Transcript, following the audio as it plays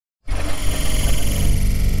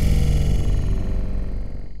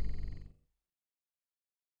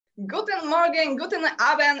Guten Morgen, guten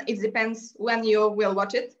Abend. It depends when you will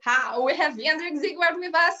watch it. We have Jendrik Sigwart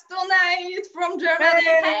with us tonight from Germany.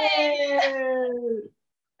 Hey!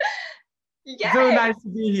 Yay! So nice to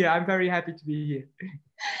be here. I'm very happy to be here.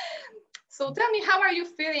 So tell me, how are you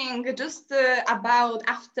feeling just about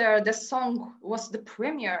after the song was the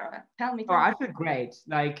premiere? Tell me. Oh, I feel great.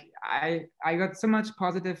 Like I got so much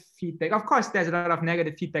positive feedback. Of course, there's a lot of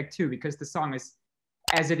negative feedback too, because the song is,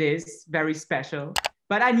 as it is, very special.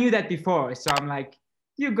 But I knew that before, so I'm like,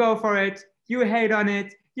 you go for it. You hate on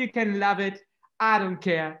it. You can love it. I don't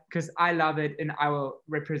care, because I love it, and I will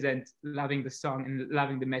represent loving the song and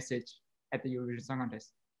loving the message at the Eurovision Song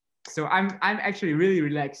Contest. So I'm actually really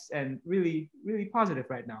relaxed and really positive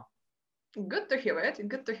right now. Good to hear it.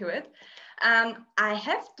 Good to hear it. I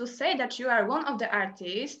have to say that you are one of the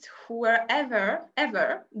artists who were ever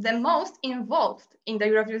the most involved in the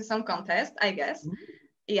Eurovision Song Contest, I guess. Mm-hmm.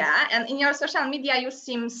 Yeah, and in your social media, you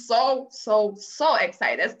seem so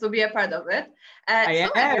excited to be a part of it. I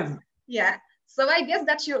am. Yeah. So I guess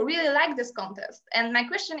that you really like this contest. And my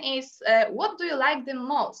question is, what do you like the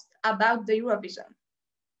most about the Eurovision?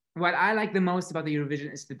 What I like the most about the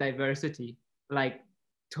Eurovision is the diversity. Like,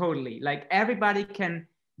 totally. Like, everybody can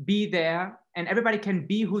be there and everybody can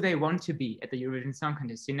be who they want to be at the Eurovision Song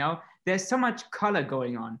Contest, you know? There's so much color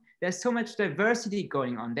going on. There's so much diversity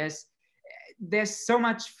going on. There's so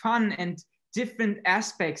much fun and different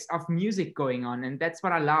aspects of music going on. And that's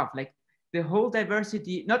what I love. Like, the whole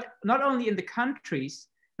diversity, not only in the countries,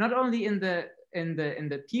 not only in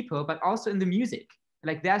the people, but also in the music.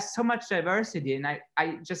 Like, there's so much diversity, and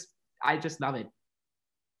I just love it.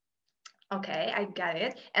 Okay, I got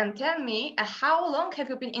it. And tell me, how long have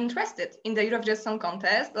you been interested in the Eurovision Song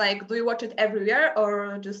Contest? Like, do you watch it every year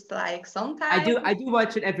or just like sometimes? I do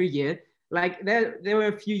watch it every year. Like, there were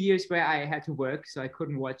a few years where I had to work, so I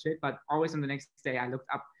couldn't watch it. But always on the next day, I looked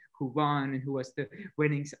up who won and who was the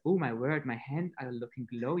winning. Oh my word, my hands are looking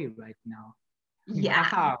glowy right now. Yeah.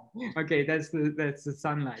 Wow. Okay, that's the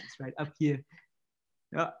sunlight. It's right up here.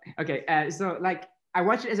 Oh, okay, so like I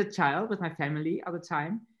watched it as a child with my family all the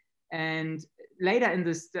time, and later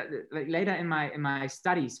in my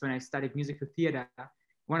studies, when I studied musical theater,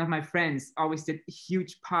 one of my friends always did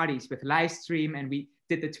huge parties with live stream, and we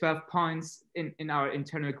did the 12 points in our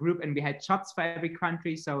internal group, and we had shots for every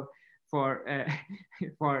country. So for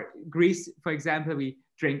Greece, for example, we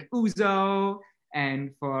drink ouzo,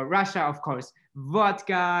 and for Russia, of course,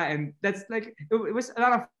 vodka, and that's like it was a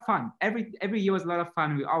lot of fun. Every year was a lot of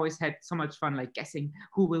fun. We always had so much fun, like guessing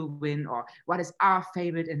who will win or what is our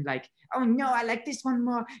favorite, and like, oh no, I like this one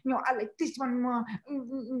more. No, I like this one more.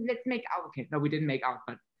 Let's make out. Okay, no, we didn't make out,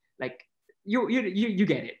 but like you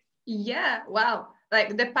get it. Yeah, wow.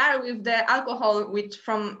 Like the part with the alcohol, which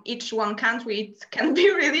from each one country, it can be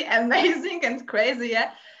really amazing and crazy.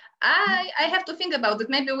 Yeah. I have to think about it.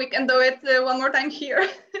 Maybe we can do it one more time here.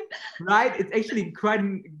 Right? It's actually quite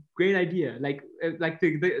a great idea. Like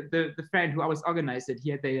the friend who always organized it,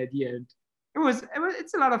 he had the idea. And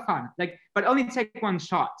it's a lot of fun. Like, but only take one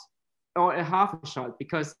shot or a half a shot,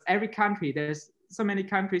 because every country, there's so many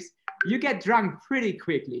countries, you get drunk pretty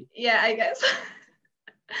quickly. Yeah, I guess.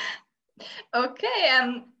 Okay,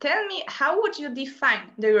 tell me, how would you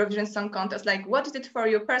define the Eurovision Song Contest? Like, what is it for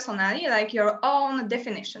you personally, like your own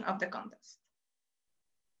definition of the contest?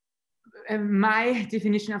 My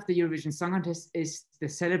definition of the Eurovision Song Contest is the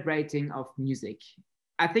celebrating of music.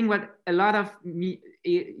 I think what a lot of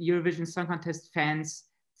Eurovision Song Contest fans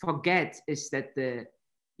forget is that the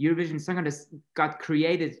Eurovision Song Contest got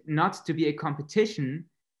created not to be a competition,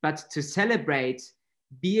 but to celebrate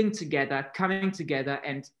being together, coming together,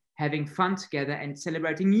 and having fun together and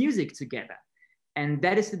celebrating music together. And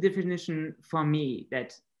that is the definition for me,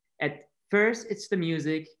 that at first it's the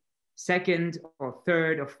music, second or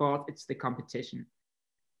third or fourth, it's the competition.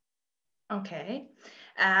 Okay.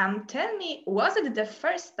 Tell me, was it the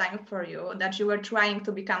first time for you that you were trying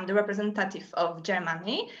to become the representative of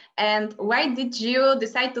Germany? And why did you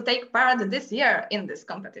decide to take part this year in this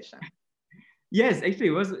competition? Yes, actually,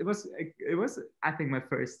 it was I think my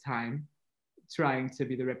first time trying to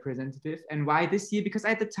be the representative. And why this year? Because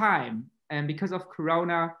at the time, and because of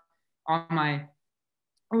Corona, I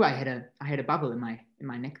had a bubble in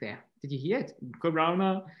my neck there. Did you hear it?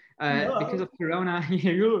 Corona. No. Because of Corona,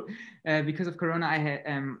 because of Corona, I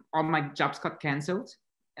had all my jobs got cancelled.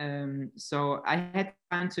 So I had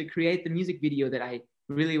time to create the music video that I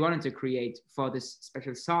really wanted to create for this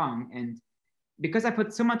special song. And because I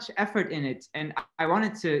put so much effort in it, and I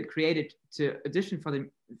wanted to create it to audition for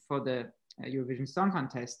the Eurovision Song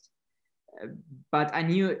Contest, but I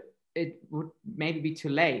knew it would maybe be too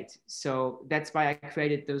late. So that's why I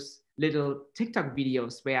created those little TikTok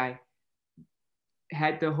videos where I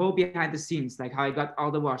had the whole behind the scenes, like how I got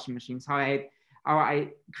all the washing machines, how I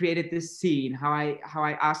created this scene, how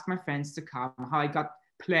I asked my friends to come, how I got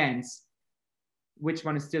plants. Which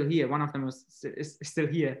one is still here? One of them is still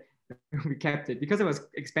here. We kept it because it was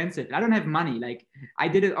expensive. I don't have money. Like I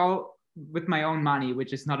did it all with my own money,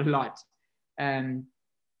 which is not a lot. And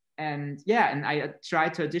yeah, and I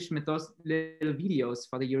tried to audition with those little videos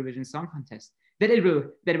for the Eurovision Song Contest. That it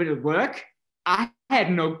will work. I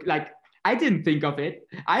had no, like, I didn't think of it.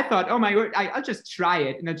 I thought, oh my word, I'll just try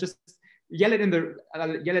it, and I just yell it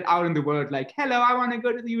out in the world, like, hello, I want to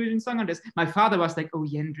go to the Eurovision Song Contest. My father was like, oh,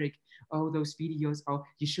 Jendrik, oh, those videos, oh,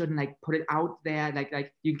 you shouldn't like put it out there,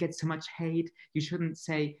 like you get so much hate. You shouldn't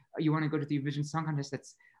say you want to go to the Eurovision Song Contest.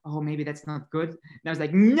 Maybe that's not good. And I was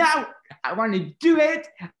like, no, I want to do it.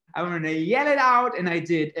 I want to yell it out, and I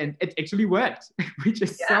did, and it actually worked, which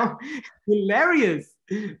is so hilarious,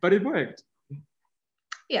 but it worked.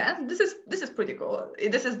 Yeah, this is pretty cool.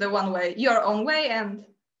 This is the one way, your own way, and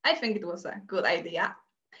I think it was a good idea.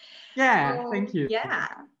 Yeah, thank you. Yeah,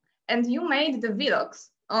 and you made the vlogs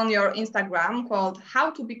on your Instagram called "How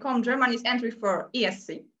to Become Germany's Entry for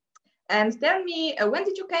ESC." And tell me, when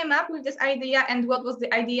did you came up with this idea, and what was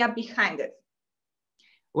the idea behind it?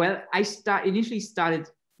 Well, I initially started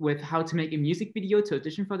with how to make a music video to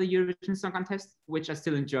audition for the Eurovision Song Contest, which are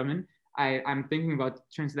still in German. I'm thinking about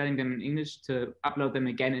translating them in English to upload them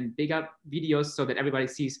again in bigger videos so that everybody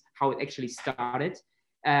sees how it actually started.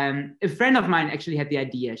 A friend of mine actually had the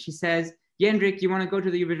idea. She says, Jendrik, you want to go to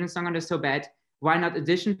the Eurovision Song Contest so bad? Why not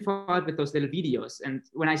audition for it with those little videos? And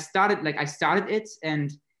when I started it,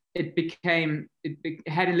 and it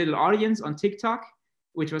had a little audience on TikTok,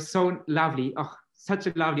 which was so lovely. Oh, such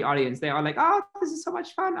a lovely audience. They are like, oh, this is so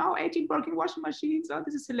much fun. Oh, 18 broken washing machines. Oh,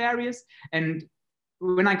 this is hilarious. And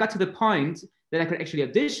when I got to the point that I could actually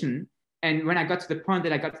audition, and when I got to the point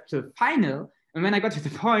that I got to the final, and when I got to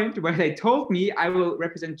the point where they told me I will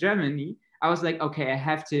represent Germany, I was like, okay, I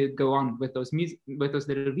have to go on with those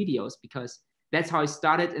little videos, because that's how I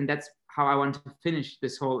started, and that's how I want to finish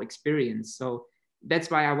this whole experience. So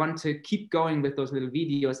that's why I want to keep going with those little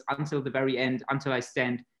videos until the very end, until I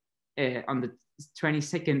stand on the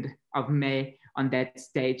 22nd of May on that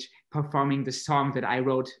stage performing the song that I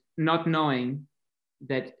wrote, not knowing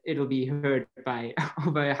that it'll be heard by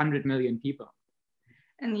over 100 million people.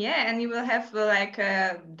 And yeah, and you will have like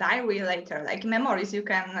a diary later, like memories you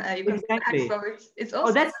can exactly. So it's also.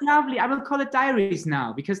 Oh, that's lovely. I will call it diaries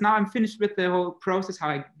now, because now I'm finished with the whole process, how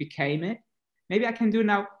I became it. Maybe I can do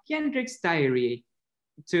now Jendrik's diary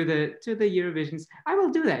to the Eurovisions. I will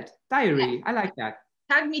do that diary. Yeah. I like that.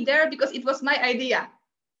 Tag me there, because it was my idea.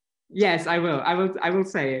 Yes, I will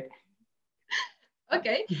say it.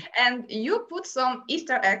 Okay, and you put some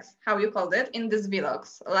Easter eggs, how you called it, in these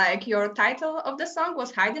vlogs. Like your title of the song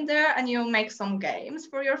was hiding there, and you make some games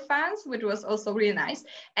for your fans, which was also really nice.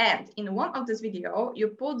 And in one of this video, you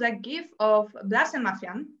put a GIF of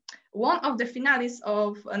Blåsemafian, one of the finalists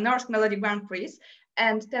of Norsk Melody Grand Prix.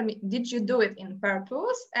 And tell me, did you do it in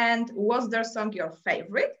purpose? And was their song your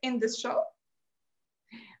favorite in this show?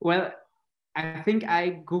 Well, I think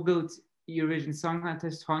I Googled Eurovision Song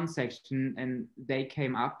Contest horn section, and they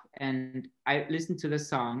came up, and I listened to the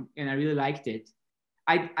song, and I really liked it.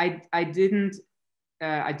 I didn't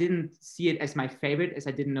see it as my favorite, as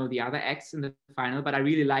I didn't know the other acts in the final, but I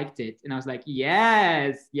really liked it, and I was like,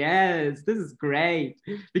 yes, this is great,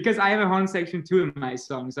 because I have a horn section too in my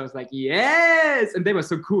song. So I was like, yes, and they were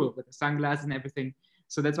so cool with the sunglasses and everything.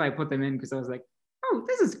 So that's why I put them in, because I was like, oh,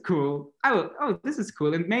 this is cool. This is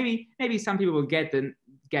cool, and maybe some people will get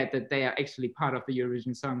that they are actually part of the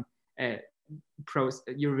Eurovision Song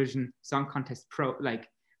Contest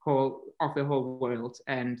the whole world.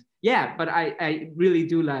 And yeah, but I really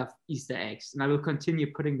do love Easter eggs, and I will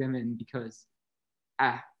continue putting them in, because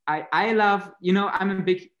I love, I'm a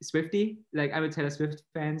big Swiftie, like I'm a Taylor Swift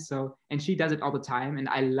fan, and she does it all the time, and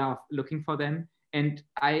I love looking for them, and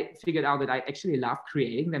I figured out that I actually love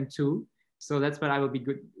creating them too. So that's what I will be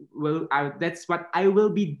good. That's what I will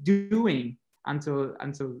be doing until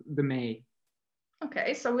the May.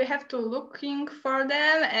 Okay, so we have to looking for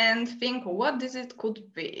them and think what this it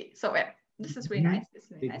could be. So yeah, this is really nice.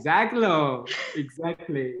 Exactly.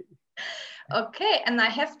 Exactly. Okay, and I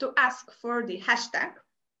have to ask for the hashtag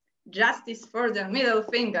justice for the middle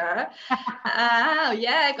finger.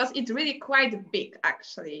 Yeah, because it's really quite big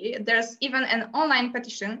actually. There's even an online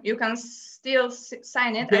petition. You can still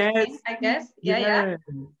sign it. Yes. I guess. Yeah.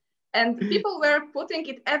 And people were putting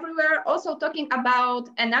it everywhere, also talking about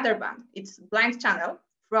another band. It's Blind Channel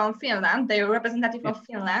from Finland. They're representative of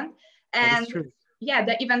Finland. And yeah,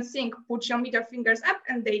 they even sing, put your middle fingers up,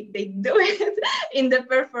 and they do it in the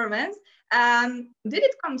performance. Did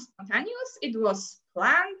it come spontaneous? It was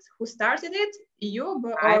planned? Who started it? You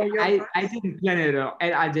or your friends? I didn't plan it at all.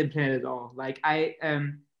 I didn't plan it at all.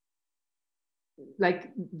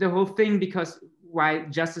 Like the whole thing, because why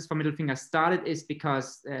Justice for Middle Finger started is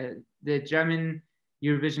because the German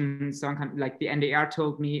Eurovision Song Contest, like the NDR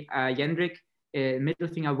told me, Jendrik, middle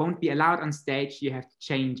finger won't be allowed on stage. You have to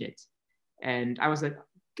change it. And I was like,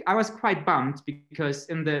 I was quite bummed because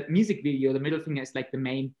in the music video, the middle finger is like the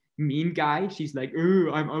main mean guy. She's like,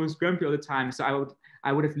 oh, I'm always grumpy all the time. So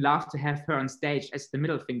I would have loved to have her on stage as the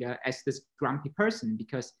middle finger, as this grumpy person,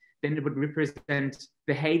 because then it would represent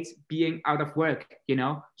the hate being out of work, you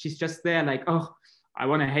know? She's just there like, oh, I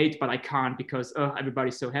want to hate, but I can't because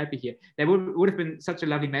everybody's so happy here. That would have been such a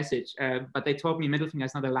lovely message, but they told me middle finger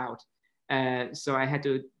is not allowed. So I had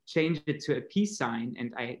to change it to a peace sign,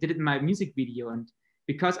 and I did it in my music video. And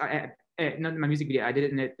because not in my music video, I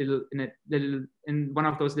did it in one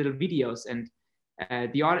of those little videos. And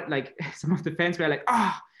like some of the fans were like,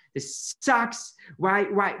 "Oh, this sucks.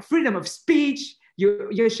 Why freedom of speech?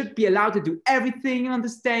 You should be allowed to do everything on the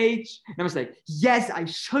stage." And I was like, yes, I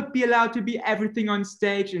should be allowed to be everything on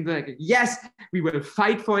stage. And they're like, yes, we will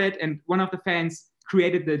fight for it. And one of the fans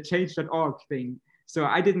created the change.org thing. So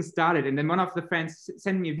I didn't start it. And then one of the friends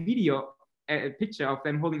sent me a video, a picture of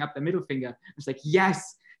them holding up the middle finger. I was like,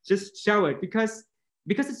 yes, just show it. Because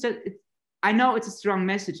it's just, I know it's a strong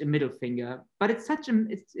message, a middle finger, but it's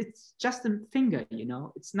just a finger, you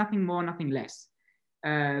know, it's nothing more, nothing less.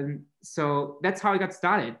 So that's how I got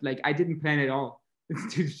started. Like I didn't plan it all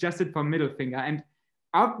to just it for middle finger. And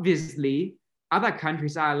obviously other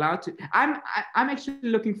countries are allowed to. I'm actually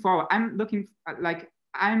looking forward. I'm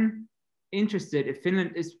interested if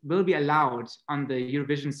Finland will be allowed on the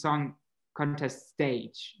Eurovision Song Contest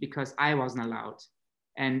stage, because I wasn't allowed.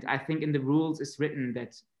 And I think in the rules is written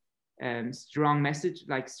that strong message,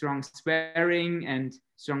 like strong swearing and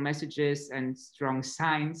strong messages and strong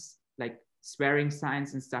signs, like swearing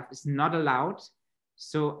signs and stuff, is not allowed.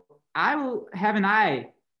 So I will have an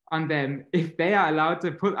eye on them if they are allowed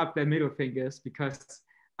to put up their middle fingers, because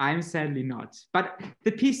I'm sadly not. But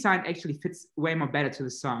the peace sign actually fits way more better to the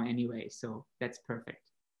song anyway, so that's perfect.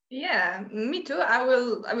 Yeah, me too. I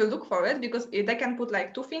will look for it, because they can put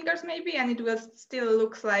like 2 fingers maybe, and it will still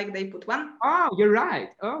looks like they put 1. Oh, you're right.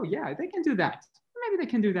 Oh yeah, they can do that. Maybe they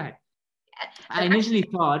can do that. Yeah. I initially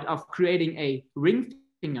thought of creating a ring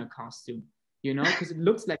finger costume, you know, because it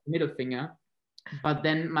looks like a middle finger. But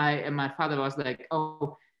then my father was like,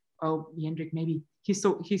 oh, Jendrik, maybe he's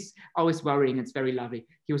always worrying. It's very lovely.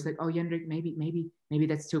 He was like, oh, Jendrik, maybe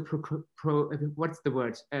that's too what's the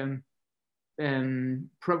word?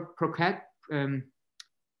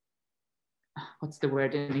 What's the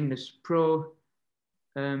word in English? Provocative.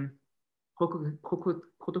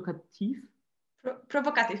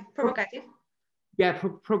 Provocative. Yeah,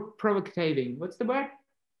 provocating. What's the word?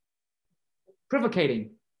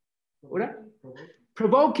 Provocating. Oder?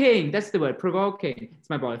 Provoking. That's the word. Provoking. It's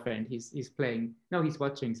my boyfriend. He's playing. No, he's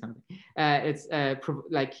watching something. It's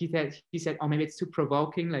like he said, oh, maybe it's too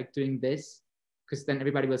provoking, like doing this, because then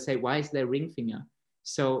everybody will say, why is there ring finger?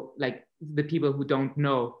 So like the people who don't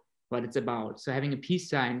know what it's about. So having a peace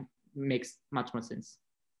sign makes much more sense.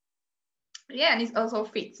 Yeah, and it also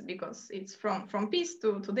fits, because it's from peace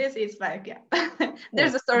to this. It's like, yeah,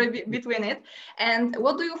 there's a story between it. And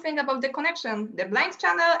what do you think about the connection, the blind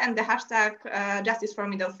channel and the hashtag Justice for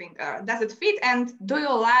Middle Finger? Does it fit? And do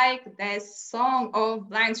you like the song of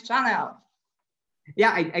blind channel? Yeah,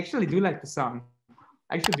 I actually do like the song.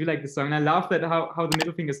 And I love that how the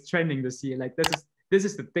middle finger is trending this year. Like this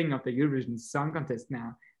is the thing of the Eurovision Song Contest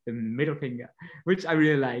now, the middle finger, which I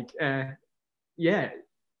really like. Yeah.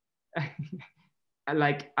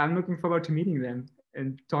 Like I'm looking forward to meeting them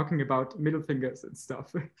and talking about middle fingers and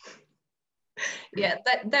stuff. Yeah,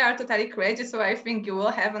 they are totally crazy. So I think you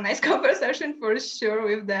will have a nice conversation for sure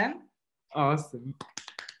with them. Awesome.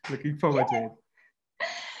 Looking forward to it.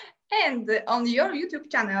 And on your YouTube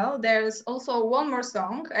channel, there's also one more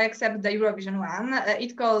song, except the Eurovision one.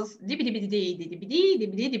 It calls Dibdibidi, Dibdibidi,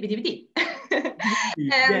 Dibdibidi, Dibdibidi.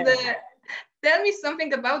 And tell me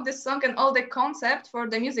something about this song and all the concept for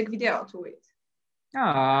the music video to it.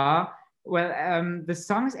 Well, the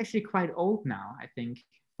song is actually quite old now, I think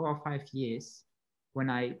 4 or 5 years when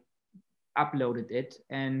I uploaded it.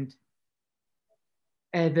 And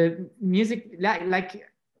the music, like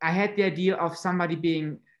I had the idea of somebody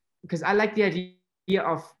being, because I like the idea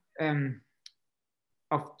of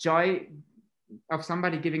joy, of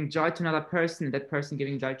somebody giving joy to another person, and that person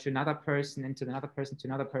giving joy to another person, and to another person, to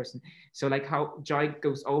another person. So like how joy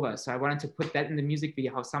goes over. So I wanted to put that in the music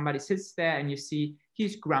video, how somebody sits there and you see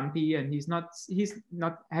he's grumpy and he's not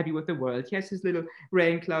happy with the world. He has his little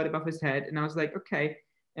rain cloud above his head. And I was like, okay.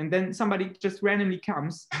 And then somebody just randomly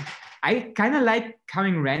comes. I kind of like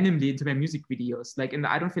coming randomly into my music videos. Like in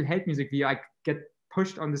the I Don't Feel Hate music video, I get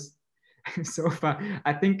pushed on this sofa.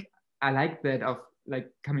 I think I like that of like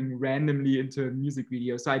coming randomly into a music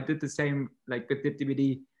video. So I did the same like with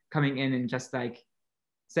Dibdibidi, coming in and just like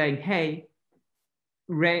saying, hey,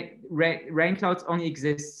 rain clouds only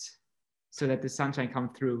exist so that the sunshine come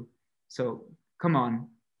through. So come on,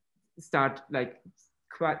 start like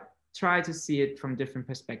try to see it from different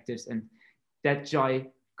perspectives, and that joy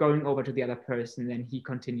going over to the other person. Then he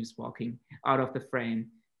continues walking out of the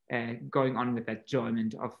frame, going on with that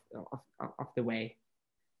enjoyment of the way.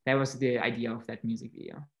 That was the idea of that music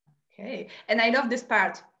video. Okay, and I love this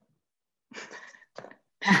part.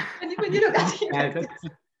 when you look at him.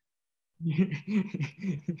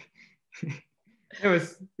 It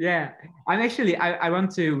was, yeah. I'm actually, I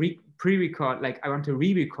want to pre-record, like I want to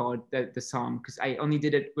re-record the song, because I only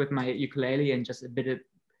did it with my ukulele and just a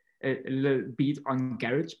little beat on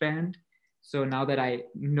GarageBand. So now that I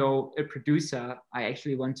know a producer, I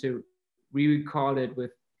actually want to re-record it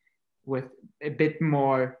with a bit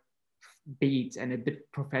more beat and a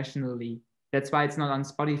bit professionally. That's why it's not on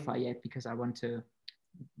Spotify yet, because I want to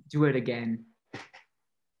do it again.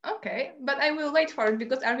 Okay, but I will wait for it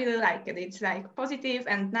because I really like it. It's like positive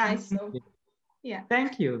and nice. So yeah.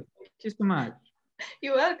 Thank you. Thank you so much.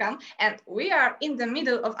 You're welcome. And we are in the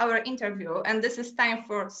middle of our interview, and this is time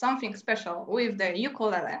for something special with the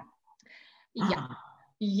ukulele. Yeah.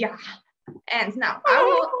 Yeah. And now I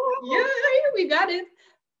will, yeah, we got it.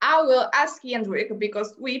 I will ask Jendrik,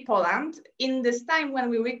 because we, Poland, in this time when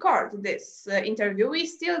we record this interview, we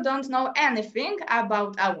still don't know anything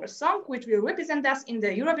about our song, which will represent us in the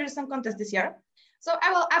Eurovision Song Contest this year. So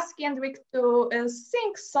I will ask Jendrik to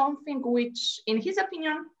sing something which, in his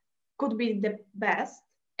opinion, could be the best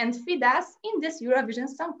and fit us in this Eurovision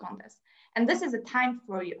Song Contest. And this is a time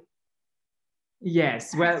for you.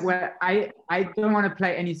 Yes, well, I don't want to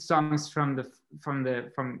play any songs from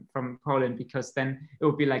Poland, because then it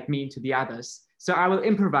would be like me to the others. So I will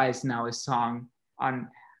improvise now a song on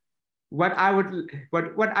what I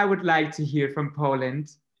would like to hear from Poland,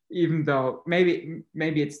 even though maybe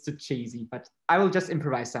it's too cheesy, but I will just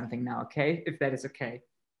improvise something now, okay? If that is okay.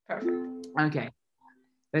 Perfect. Okay,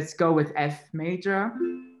 let's go with F major.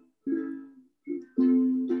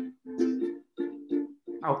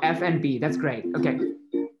 Oh, F and B, that's great. Okay.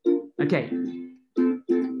 Okay.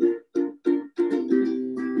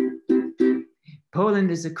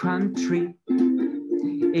 Poland is a country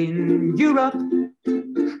in Europe.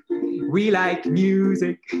 We like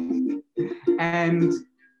music and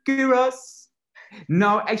gyros.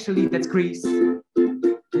 No, actually, that's Greece.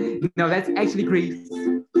 No, that's actually Greece.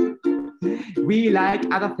 We like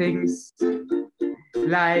other things.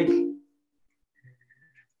 Like,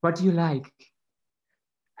 what do you like?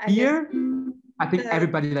 Beer? I think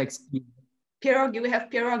everybody likes beer. Pierogi, we have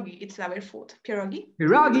pierogi. It's our food. Pierogi?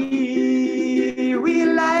 Pierogi! We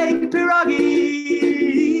like pierogi!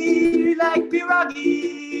 We like pierogi!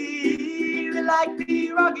 We like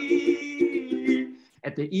pierogi!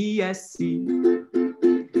 At the ESC.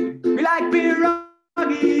 We like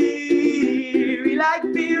pierogi! We like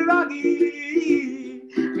pierogi!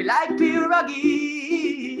 We like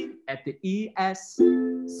pierogi! At the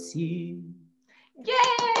ESC. Yay!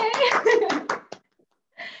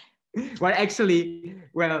 Well, actually,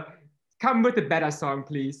 come with a better song,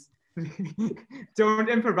 please. Don't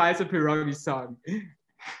improvise a pierogi song.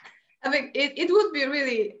 I think it would be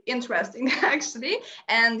really interesting, actually.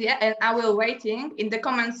 And yeah, and I will waiting in the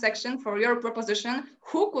comment section for your proposition.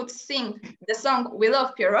 Who could sing the song "We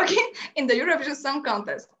Love Pierogi" in the Eurovision Song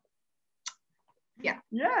Contest? Yeah.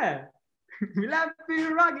 Yeah. We love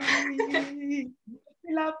pierogi.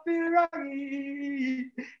 We love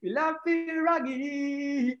pierogi. We love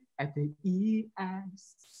pierogi at the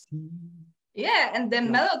ESC. Yeah, and the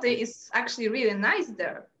melody is actually really nice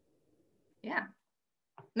there. Yeah.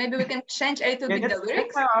 Maybe we can change a little bit the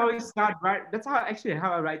lyrics. That's how I always start, right? That's how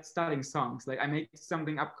I write starting songs. Like I make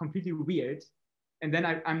something up completely weird, and then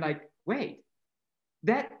I'm like, wait,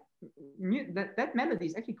 that melody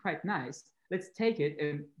is actually quite nice. Let's take it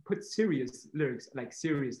and put serious lyrics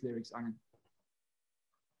on it.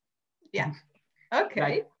 Yeah. Okay.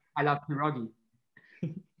 Like, I love pierogi.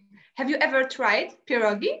 Have you ever tried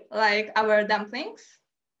pierogi, like our dumplings?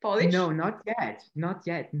 Polish? No, not yet. Not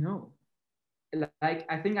yet. No. Like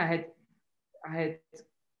I think I had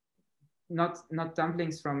not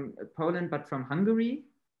dumplings from Poland, but from Hungary,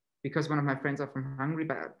 because one of my friends are from Hungary,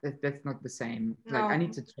 but that's not the same. No. Like I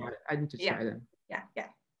need to try them. Yeah.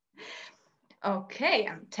 Okay,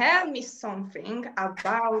 and tell me something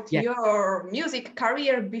about Yeah. your music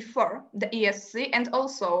career before the ESC, and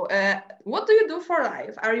also what do you do for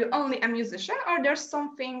life? Are you only a musician or there's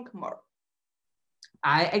something more?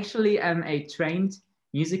 I actually am a trained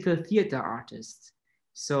musical theater artist.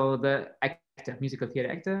 So the actor, musical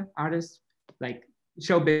theater actor, artist, like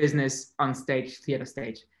show business on stage, theater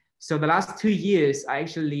stage. So the last 2 years, I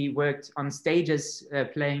actually worked on stages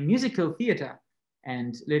playing musical theater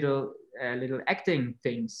and little acting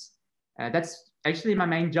things. That's actually my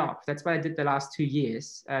main job. That's what I did the last 2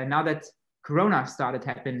 years. Now that Corona started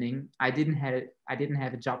happening, I didn't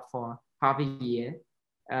have a job for half a year,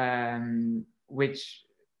 which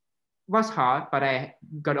was hard, but I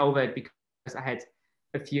got over it because I had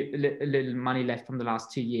a little money left from the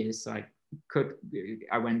last 2 years, so I could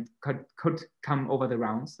come over the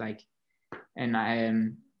rounds, like, and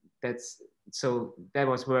that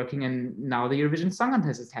was working. And now the Eurovision Song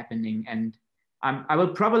Contest is happening, and I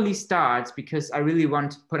will probably start because I really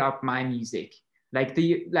want to put out my music. Like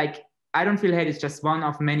I Don't Feel Hate is just one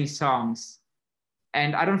of many songs,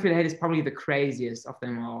 and I Don't Feel Hate is probably the craziest of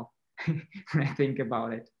them all when I think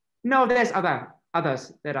about it. No, there's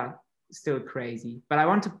others that are still crazy, but I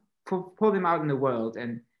want to pull them out in the world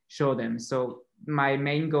and show them. So my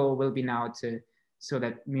main goal will be now so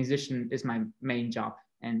that musician is my main job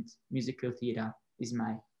and musical theater is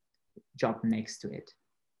my job next to it.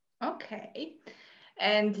 Okay.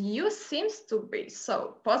 And you seems to be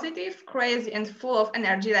so positive, crazy, and full of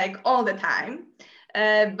energy, like all the time.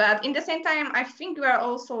 But in the same time, I think you are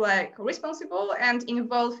also like responsible and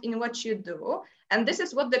involved in what you do. And this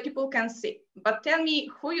is what the people can see. But tell me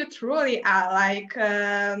who you truly are, like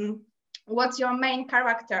what's your main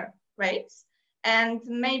character traits? And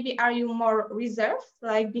maybe are you more reserved,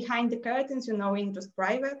 like behind the curtains, in just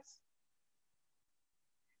private?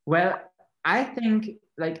 Well, I think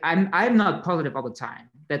like I'm not positive all the time.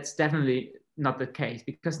 That's definitely not the case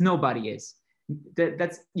because nobody is.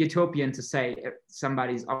 That's utopian to say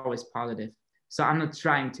somebody's always positive. So I'm not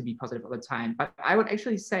trying to be positive all the time. But I would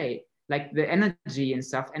actually say like the energy and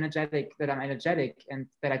stuff, I'm energetic and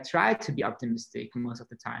that I try to be optimistic most of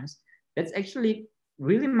the times. That's actually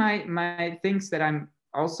really my things that I'm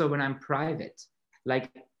also when I'm private.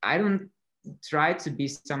 Like I don't try to be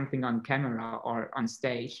something on camera or on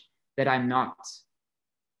stage that I'm not.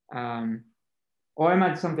 Or am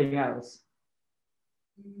I something else?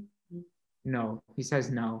 No, he says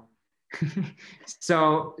no.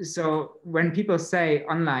 So when people say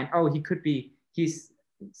online, oh, he's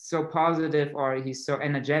so positive or he's so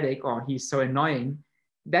energetic or he's so annoying,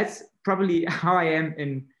 that's probably how I am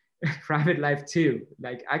in private life too.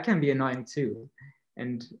 Like I can be annoying too.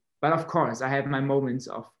 But of course I have my moments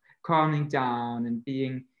of calming down and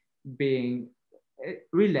being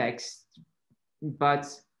relaxed, but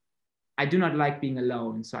I do not like being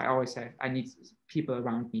alone. So I need people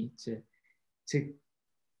around me to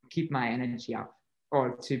keep my energy up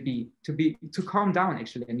or to calm down.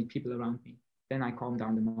 Actually, I need people around me. Then I calm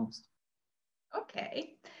down the most.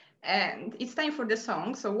 Okay. And it's time for the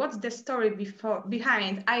song. So what's the story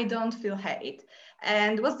behind I Don't Feel Hate?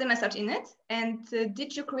 And what's the message in it? And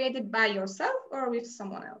did you create it by yourself or with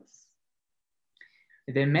someone else?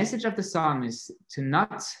 The message of the song is to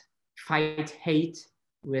not fight hate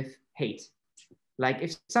with hate. Like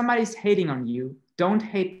if somebody's hating on you, don't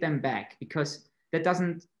hate them back because that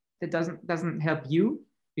doesn't help you,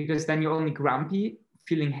 because then you're only grumpy,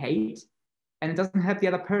 feeling hate, and it doesn't help the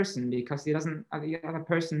other person because the other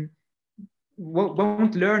person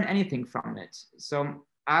won't learn anything from it. So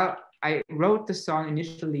I wrote the song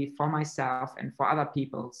initially for myself and for other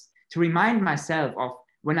people to remind myself of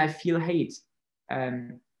when I feel hate,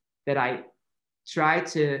 that I try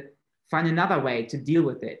to find another way to deal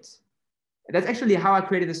with it. That's actually how I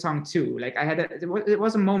created the song too. Like it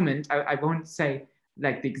was a moment, I won't say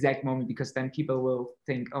like the exact moment because then people will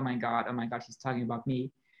think, oh my God, he's talking about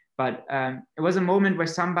me. But it was a moment where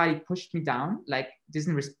somebody pushed me down, like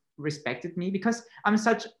didn't respected me because I'm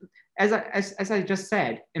such, as I just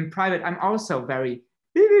said, in private, I'm also very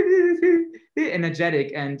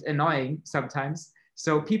energetic and annoying sometimes.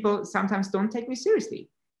 So people sometimes don't take me seriously,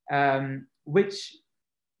 which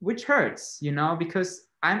hurts, because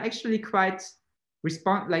I'm actually quite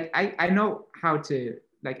like I know how to,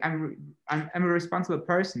 like I'm a responsible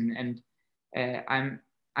person and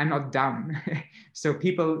I'm not dumb. So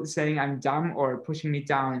people saying I'm dumb or pushing me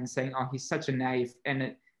down and saying, oh, he's such a naive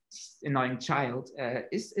and annoying child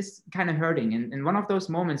is kind of hurting. And one of those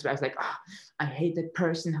moments where I was like, oh, I hate that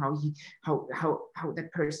person, how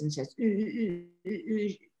that person says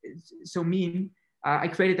so mean. I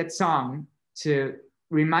created that song to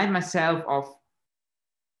remind myself of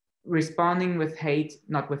responding with hate,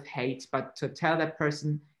 not with hate, but to tell that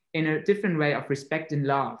person in a different way of respect and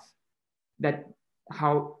love, that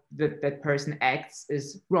how that person acts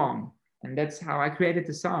is wrong. And that's how I created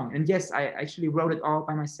the song. And yes, I actually wrote it all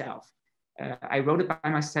by myself. I wrote it by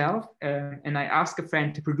myself, and I asked a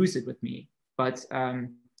friend to produce it with me. But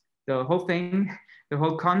the whole thing, the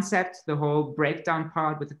whole concept, the whole breakdown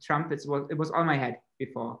part with the trumpets, it was on my head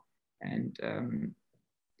before. And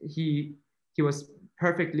he was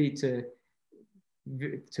perfectly to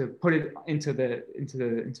put it into the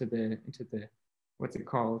what's it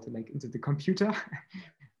called, like into the computer.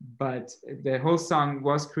 But the whole song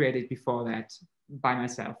was created before that by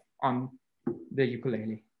myself on the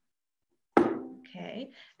ukulele. Okay,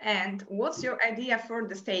 and what's your idea for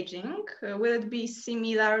the staging? Will it be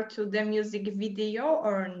similar to the music video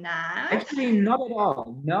or not? Actually, not at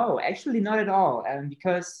all. No, actually not at all.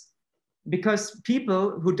 Because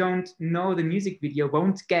people who don't know the music video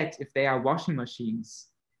won't get if they are washing machines.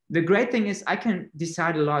 The great thing is I can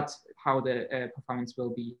decide a lot how the performance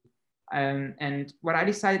will be. And what I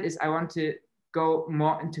decided is I want to go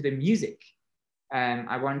more into the music.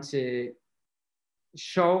 I want to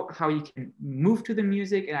show how you can move to the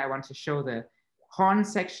music, and I want to show the horn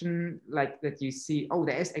section, like that you see, oh,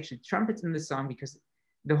 there is actually trumpets in the song, because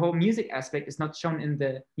the whole music aspect is not shown in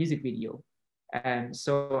the music video.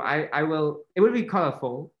 So it will be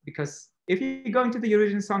colorful, because if you're going to the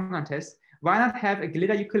Eurovision Song Contest, why not have a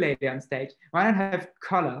glitter ukulele on stage? Why not have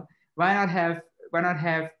color? Why not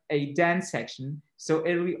have a dance section? So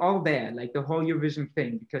it'll be all there, like the whole Eurovision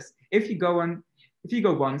thing. Because if you go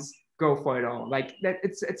once, go for it all. Like that,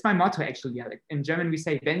 it's my motto actually. Yeah, like in German we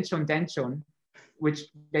say "Wenn schon, denn schon," which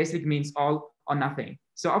basically means all or nothing.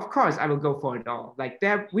 So of course I will go for it all. Like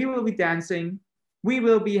there, we will be dancing, we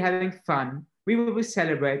will be having fun, we will be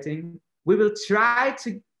celebrating, we will try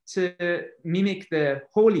to mimic the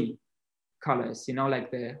holy colors, like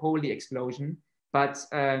the holy explosion. But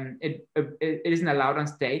it isn't allowed on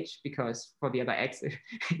stage, because for the other acts it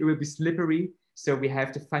will be slippery. So we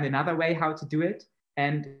have to find another way how to do it,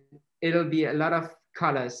 and it'll be a lot of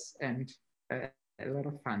colors and a lot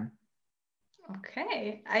of fun.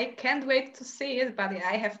 Okay, I can't wait to see it, but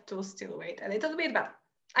I have to still wait a little bit, but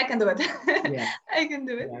I can do it. Yeah. I can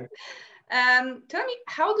do it. Yeah. Tell me,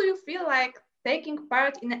 how do you feel like taking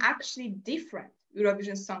part in actually different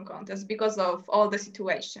Eurovision Song Contest because of all the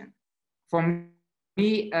situation? For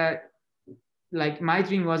me, like my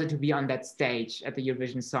dream was to be on that stage at the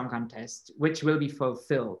Eurovision Song Contest, which will be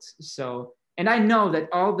fulfilled. So, and I know that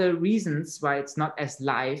all the reasons why it's not as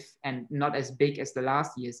live and not as big as the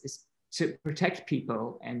last years is to protect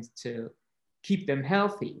people and to keep them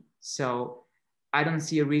healthy. So I don't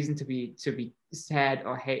see a reason to be sad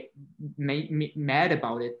or mad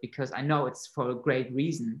about it, because I know it's for a great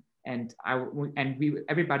reason, and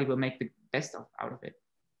everybody will make the best out of it.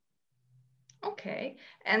 Okay,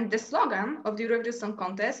 and the slogan of the Eurovision Song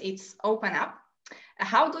Contest is "Open Up."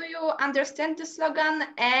 How do you understand the slogan,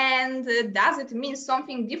 and does it mean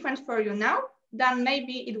something different for you now than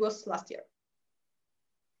maybe it was last year?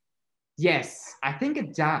 Yes, I think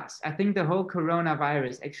it does. I think the whole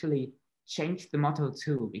coronavirus actually changed the motto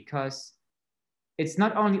too, because it's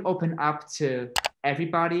not only open up to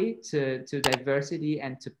everybody, to diversity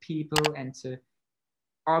and to people and to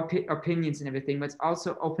all opinions and everything, but it's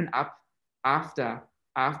also open up after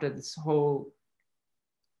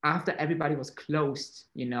everybody was closed,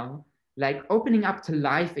 like opening up to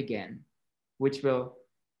life again, which will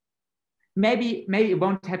maybe it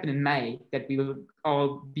won't happen in May, that we will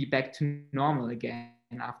all be back to normal again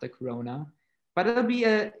after Corona, but it'll be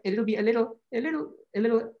a little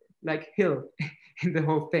like hill in the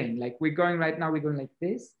whole thing. Like we're going like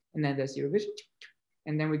this, and then there's Eurovision,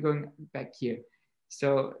 and then we're going back here.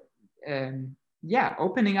 So yeah,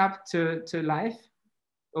 opening up to life,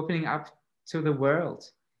 opening up to the world,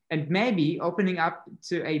 and maybe opening up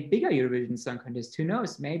to a bigger Eurovision Song Contest. Who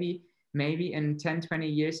knows? Maybe in 10-20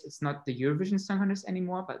 years it's not the Eurovision Song Contest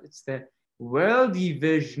anymore, but it's the World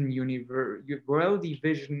Division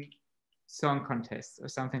Song Contest or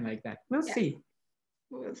something like that. We'll see.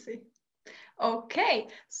 We'll see. Okay,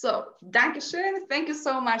 so Dankeschön. Thank you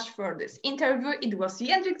so much for this interview. It was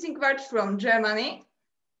Jendrik Sigwart from Germany.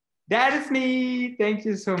 That is me. Thank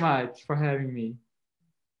you so much for having me.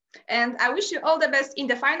 And I wish you all the best in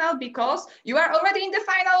the final, because you are already in the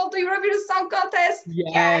final of the Eurovision Song Contest.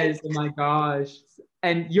 Yes, oh my gosh.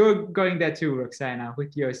 And you're going there too, Roksana,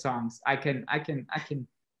 with your songs. I can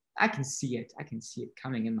see it. I can see it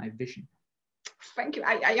coming in my vision. Thank you.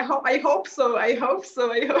 I hope so. I hope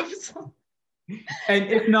so. I hope so.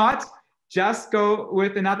 And if not, just go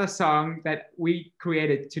with another song that we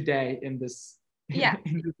created today in this,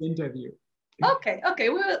 in this interview. Okay,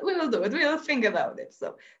 we will do it. We will think about it.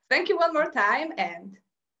 So thank you one more time and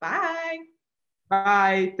bye.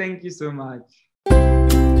 Bye. Thank you so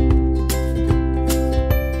much.